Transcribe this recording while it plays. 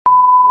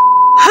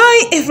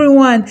Hi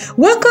everyone,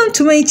 welcome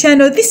to my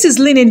channel. This is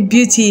Linen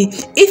Beauty.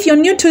 If you're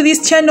new to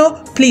this channel,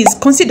 please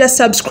consider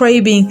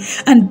subscribing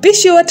and be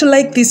sure to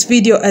like this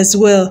video as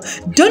well.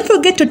 Don't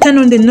forget to turn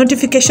on the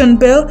notification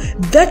bell.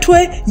 That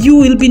way you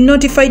will be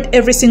notified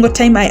every single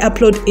time I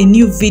upload a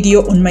new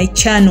video on my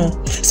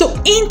channel. So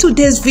in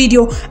today's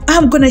video,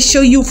 I'm going to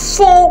show you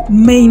 4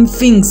 main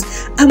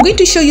things. I'm going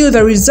to show you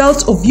the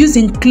results of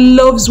using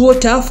cloves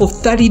water for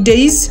 30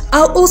 days.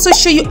 I'll also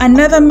show you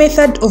another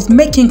method of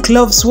making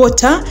cloves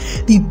water.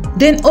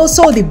 Then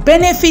also the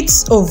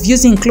benefits of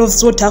using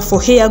cloves water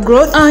for hair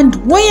growth and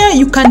where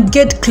you can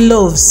get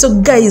cloves. So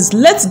guys,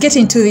 let's get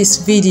into this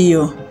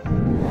video.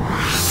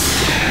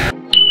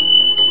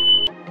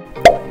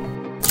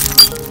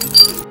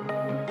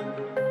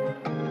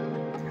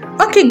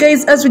 Okay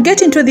guys, as we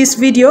get into this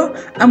video,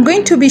 I'm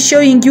going to be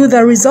showing you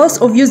the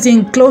results of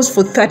using cloves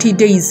for 30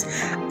 days.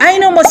 I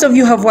know most of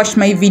you have watched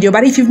my video,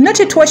 but if you've not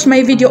yet watched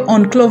my video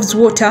on cloves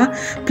water,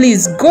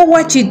 please go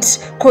watch it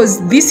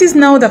because this is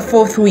now the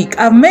 4th week.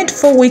 I've made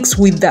 4 weeks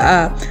with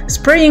the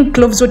spraying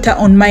cloves water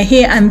on my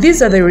hair, and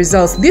these are the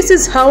results. This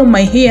is how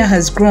my hair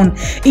has grown.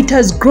 It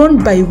has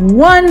grown by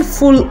 1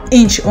 full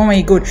inch. Oh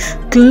my god,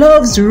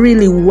 cloves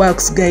really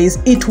works, guys.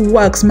 It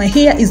works. My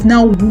hair is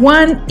now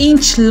 1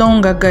 inch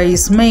longer,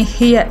 guys. My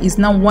hair is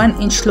now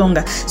 1 inch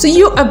longer. So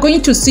you are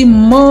going to see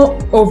more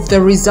of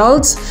the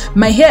results.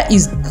 My hair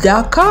is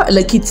darker,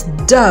 like it's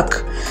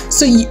dark.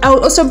 So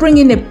I'll also bring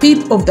in a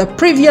peep of the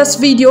previous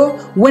video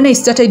when I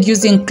started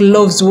using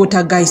cloves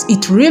water, guys.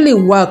 It really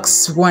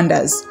works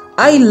wonders.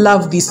 I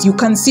love this. You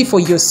can see for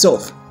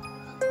yourself.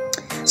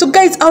 So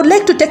guys, I would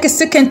like to take a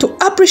second to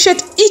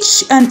appreciate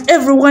each and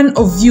every one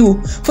of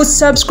you for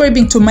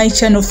subscribing to my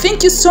channel.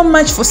 Thank you so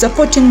much for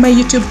supporting my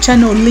YouTube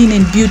channel,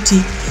 Linen Beauty.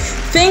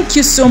 Thank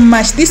you so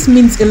much. This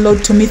means a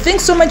lot to me.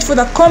 Thanks so much for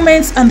the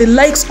comments and the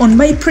likes on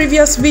my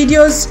previous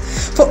videos.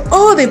 For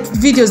all the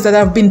videos that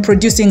I've been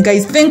producing,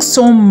 guys, thanks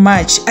so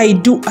much. I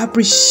do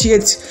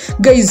appreciate.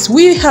 Guys,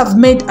 we have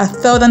made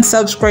 1,000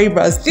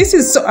 subscribers. This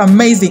is so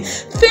amazing.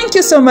 Thank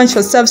you so much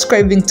for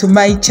subscribing to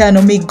my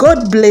channel. May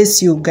God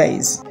bless you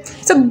guys.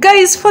 So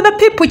guys, for the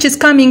peep which is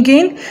coming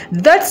in,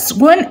 that's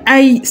when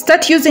I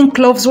start using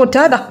cloves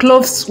water, the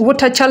cloves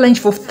water challenge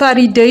for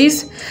 30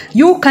 days.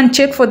 You can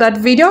check for that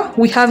video.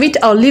 We have it.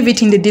 I'll leave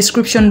it in the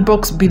description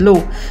box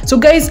below. So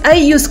guys, I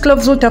use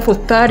cloves water for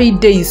 30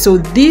 days. So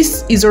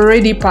this is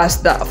already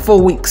past the 4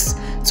 weeks.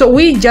 So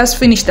we just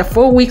finished the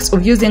 4 weeks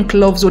of using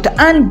cloves water.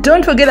 And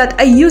don't forget that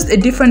I used a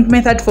different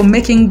method for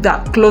making the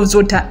cloves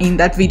water in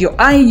that video.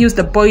 I used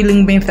the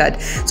boiling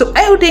method. So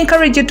I would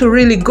encourage you to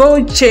really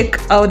go check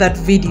out that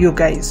video,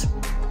 guys.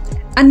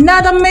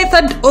 Another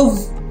method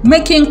of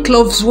making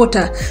cloves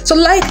water. So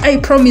like I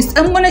promised,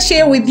 I'm going to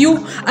share with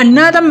you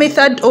another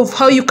method of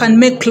how you can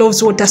make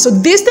cloves water. So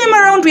this time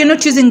around, we are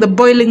not using the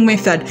boiling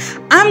method.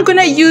 I'm going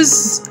to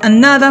use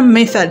another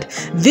method.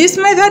 This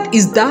method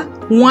is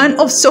the one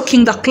of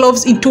soaking the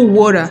cloves into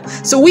water.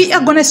 So we are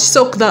going to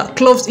soak the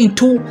cloves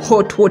into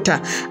hot water.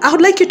 I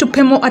would like you to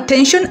pay more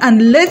attention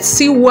and let's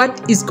see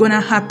what is going to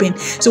happen.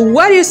 So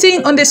what you're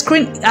seeing on the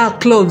screen are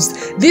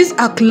cloves. These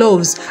are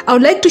cloves. I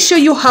would like to show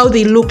you how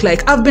they look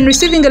like. I've been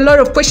receiving a lot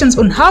of questions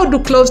on how do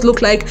cloves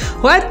look like?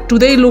 What do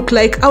they look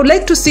like? I would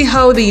like to see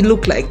how they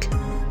look like.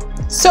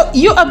 So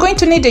you are going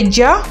to need a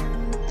jar.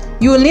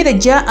 You will need a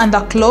jar and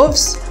the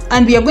cloves,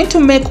 and we are going to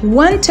make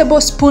 1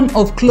 tablespoon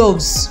of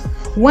cloves.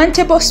 1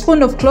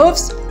 tablespoon of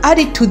cloves, add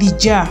it to the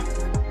jar.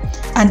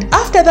 And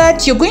after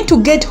that, you're going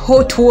to get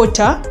hot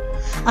water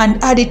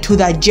and add it to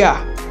the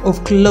jar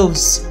of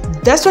cloves.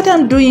 That's what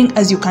I'm doing,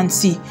 as you can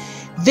see.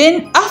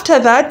 Then after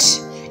that,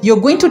 you're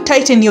going to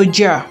tighten your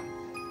jar.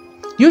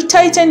 You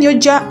tighten your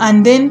jar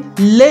and then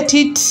let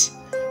it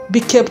be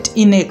kept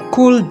in a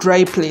cool,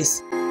 dry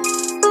place.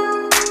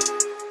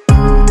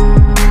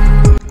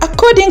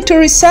 According to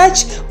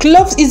research,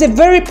 cloves is a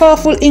very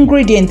powerful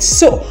ingredient.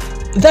 So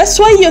that's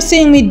why you're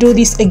seeing me do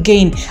this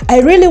again. I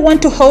really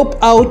want to help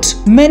out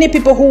many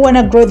people who want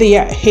to grow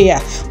their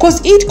hair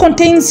because it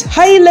contains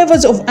high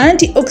levels of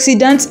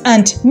antioxidants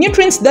and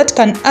nutrients that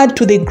can add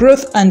to the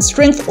growth and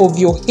strength of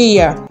your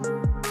hair.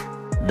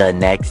 The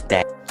next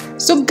day.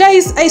 So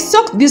guys, I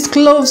soaked these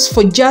cloves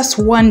for just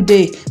 1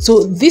 day.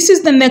 So this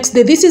is the next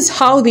day. This is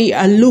how they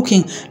are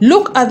looking.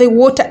 Look at the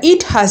water.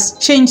 It has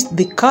changed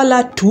the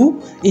color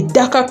to a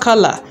darker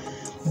color.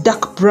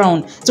 Dark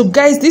brown. So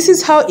guys, this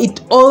is how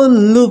it all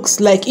looks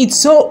like. It's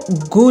so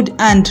good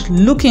and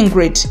looking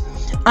great.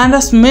 And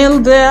the smell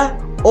there,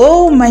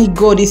 oh my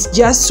god, it's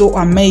just so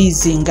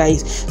amazing,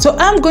 guys. So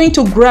I'm going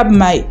to grab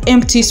my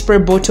empty spray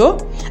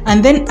bottle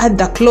and then add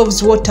the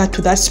cloves water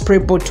to that spray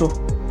bottle.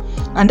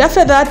 And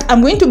after that, I'm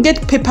going to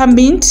get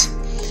peppermint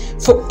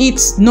for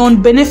its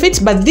known benefits,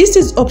 but this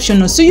is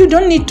optional, so you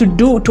don't need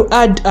to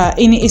add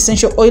any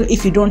essential oil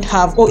if you don't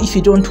have or if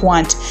you don't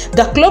want.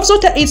 The cloves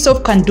water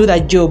itself can do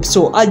that job.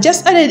 So I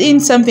just added in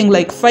something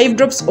like 5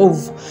 drops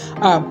of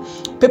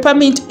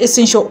peppermint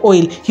essential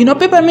oil. You know,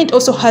 peppermint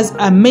also has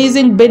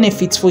amazing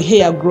benefits for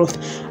hair growth.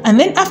 And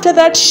then after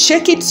that,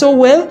 shake it so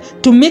well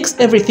to mix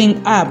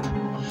everything up.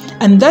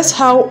 And that's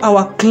how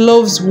our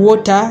cloves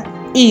water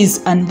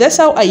is, and that's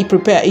how I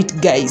prepare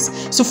it, guys.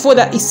 So for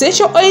the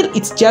essential oil,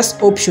 it's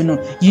just optional.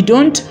 You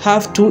don't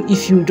have to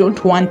if you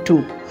don't want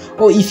to,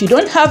 or if you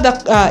don't have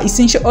the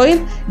essential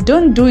oil,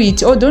 don't do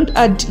it or don't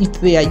add it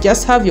there.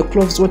 Just have your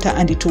cloves water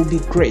and it will be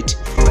great.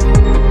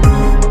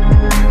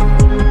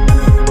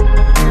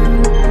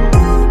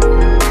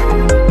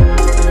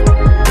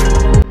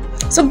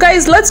 So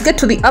guys, let's get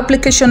to the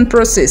application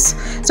process.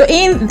 So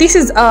this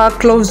is our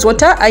cloves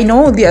water. I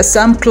know there are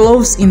some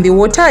cloves in the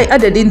water. I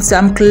added in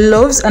some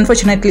cloves,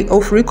 unfortunately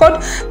off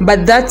record,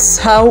 but that's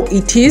how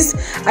it is.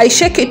 I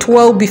shake it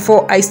well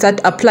before I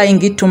start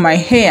applying it to my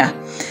hair.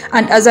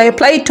 And as I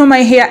apply it to my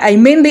hair, I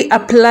mainly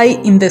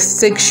apply in the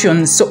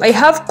sections. So I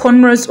have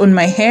cornrows on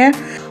my hair.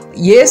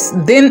 Yes,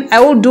 then I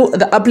will do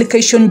the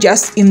application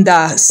just in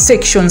the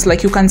sections.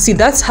 Like you can see,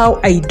 that's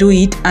how I do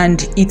it,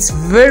 and it's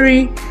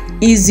very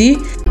easy.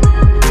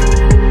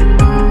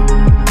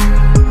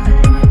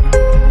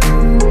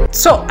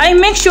 So I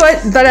make sure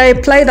that I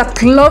apply the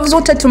cloves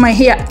water to my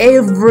hair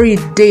every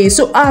day.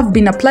 So I've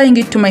been applying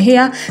it to my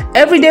hair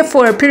every day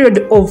for a period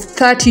of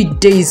 30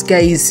 days,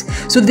 guys.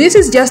 So this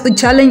is just the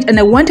challenge, and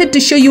I wanted to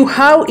show you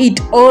how it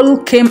all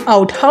came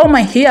out, how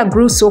my hair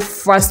grew so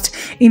fast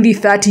in the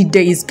 30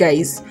 days,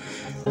 guys.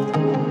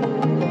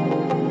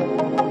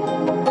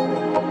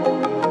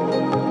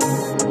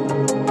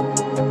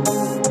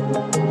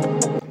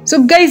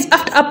 So guys,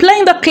 after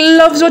applying the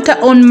cloves water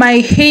on my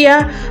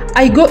hair,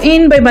 I go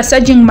in by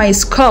massaging my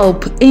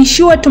scalp.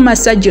 Ensure to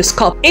massage your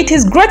scalp. It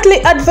is greatly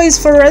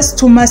advised for us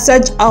to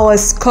massage our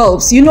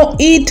scalps. You know,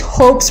 it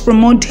helps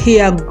promote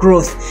hair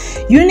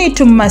growth. You need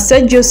to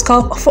massage your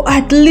scalp for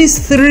at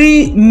least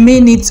 3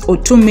 minutes or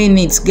 2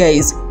 minutes,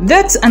 guys.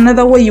 That's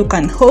another way you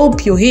can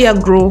help your hair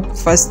grow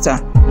faster.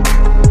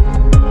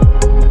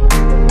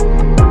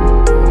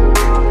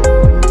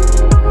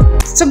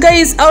 So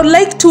guys, I would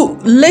like to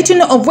let you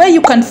know of where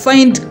you can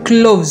find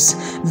cloves.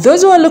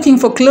 Those who are looking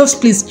for cloves,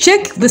 please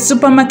check the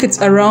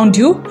supermarkets around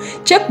you.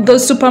 Check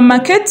those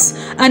supermarkets,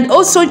 and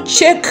also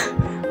check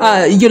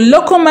your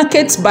local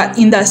markets, but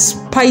in the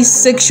spice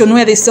section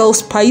where they sell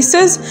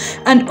spices.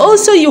 And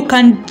also you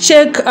can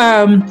check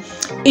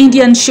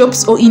Indian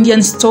shops or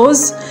Indian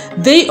stores.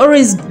 They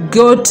always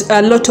got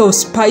a lot of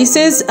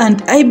spices,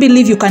 and I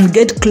believe you can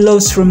get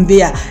cloves from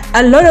there.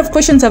 A lot of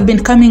questions have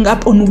been coming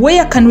up on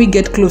where can we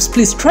get cloves.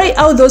 Please try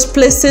out those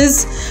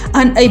places,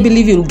 and I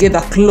believe you'll get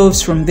the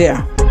cloves from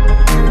there.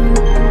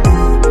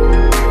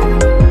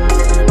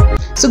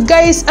 So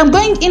guys, I'm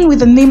going in with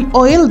the neem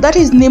oil. That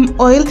is neem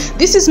oil.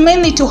 This is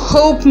mainly to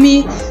help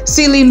me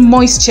seal in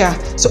moisture.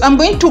 So I'm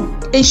going to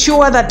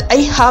ensure that I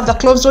have the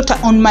cloves water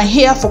on my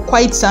hair for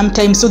quite some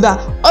time, so the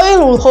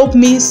oil will help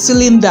me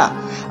seal in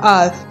the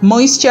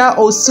moisture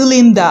or seal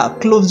in the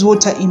cloves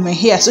water in my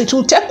hair. So it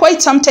will take quite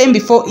some time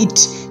before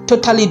it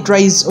totally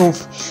dries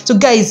off. So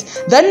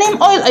guys, that neem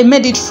oil, I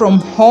made it from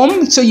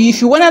home. So if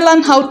you want to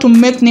learn how to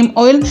make neem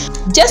oil,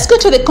 just go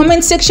to the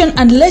comment section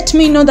and let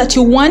me know that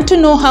you want to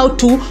know how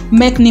to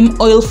make neem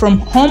oil from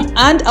home,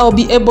 and I'll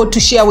be able to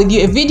share with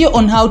you a video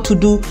on how to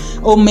do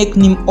or make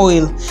neem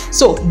oil.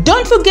 So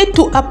don't forget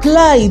to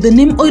apply the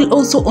neem oil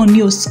also on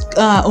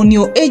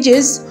your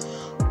edges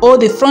or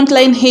the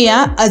frontline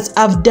hair, as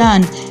I've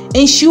done.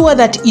 Ensure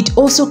that it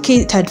also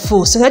catered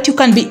for, so that you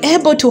can be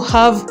able to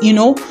have, you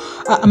know,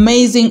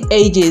 amazing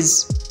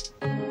edges.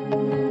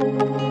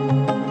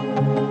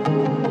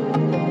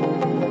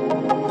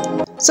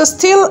 So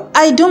still,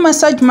 I do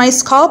massage my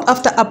scalp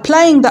after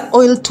applying the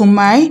oil to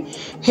my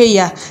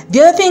hair.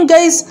 The other thing,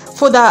 guys,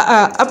 for the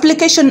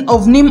application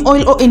of neem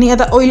oil or any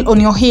other oil on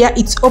your hair,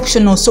 it's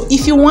optional. So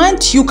if you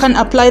want, you can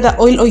apply the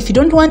oil, or if you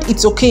don't want,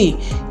 it's okay.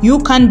 You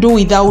can do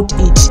without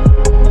it.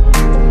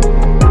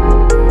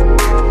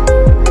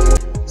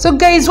 So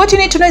guys, what you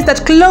need to know is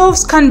that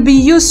cloves can be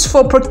used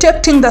for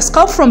protecting the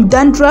scalp from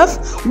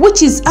dandruff,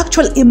 which is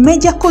actually a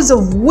major cause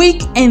of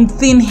weak and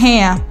thin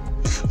hair.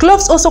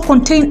 Cloves also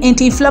contain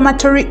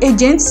anti-inflammatory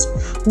agents,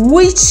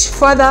 which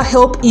further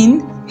help in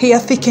hair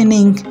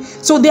thickening.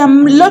 So there are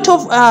a lot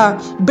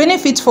of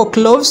benefits for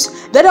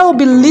cloves that I will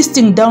be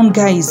listing down,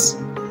 guys.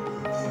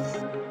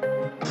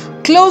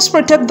 Cloves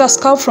protect the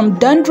scalp from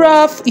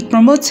dandruff. It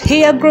promotes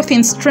hair growth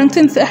and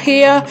strengthens the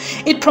hair.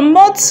 It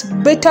promotes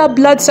better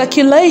blood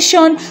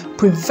circulation,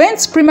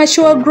 prevents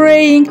premature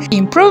graying,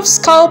 improves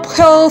scalp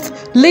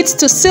health, leads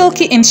to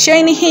silky and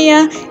shiny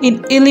hair,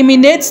 and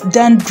eliminates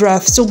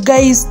dandruff. So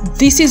guys,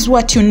 this is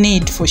what you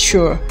need for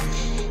sure.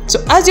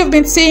 So as you've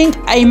been seeing,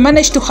 I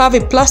managed to have a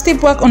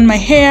plastic bag on my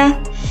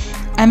hair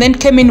and then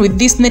came in with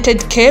this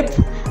netted cape,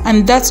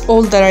 and that's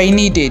all that I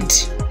needed.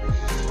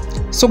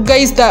 So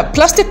guys, the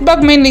plastic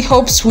bag mainly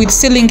helps with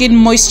sealing in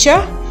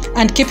moisture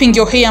and keeping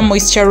your hair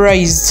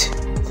moisturized.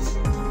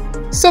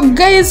 So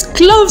guys,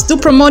 cloves do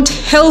promote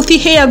healthy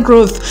hair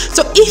growth.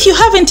 So if you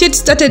haven't yet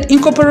started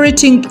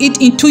incorporating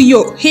it into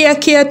your hair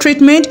care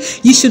treatment,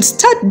 you should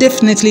start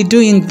definitely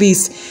doing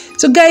this.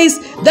 So guys,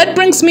 that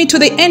brings me to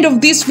the end of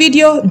this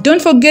video.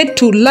 Don't forget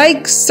to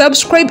like,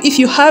 subscribe if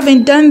you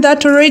haven't done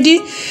that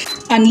already.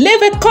 and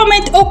leave a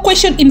comment or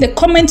question in the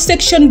comment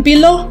section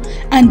below,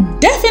 and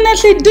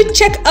definitely do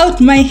check out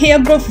my hair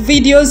growth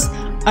videos.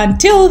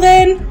 Until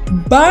then,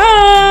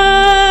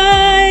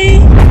 bye.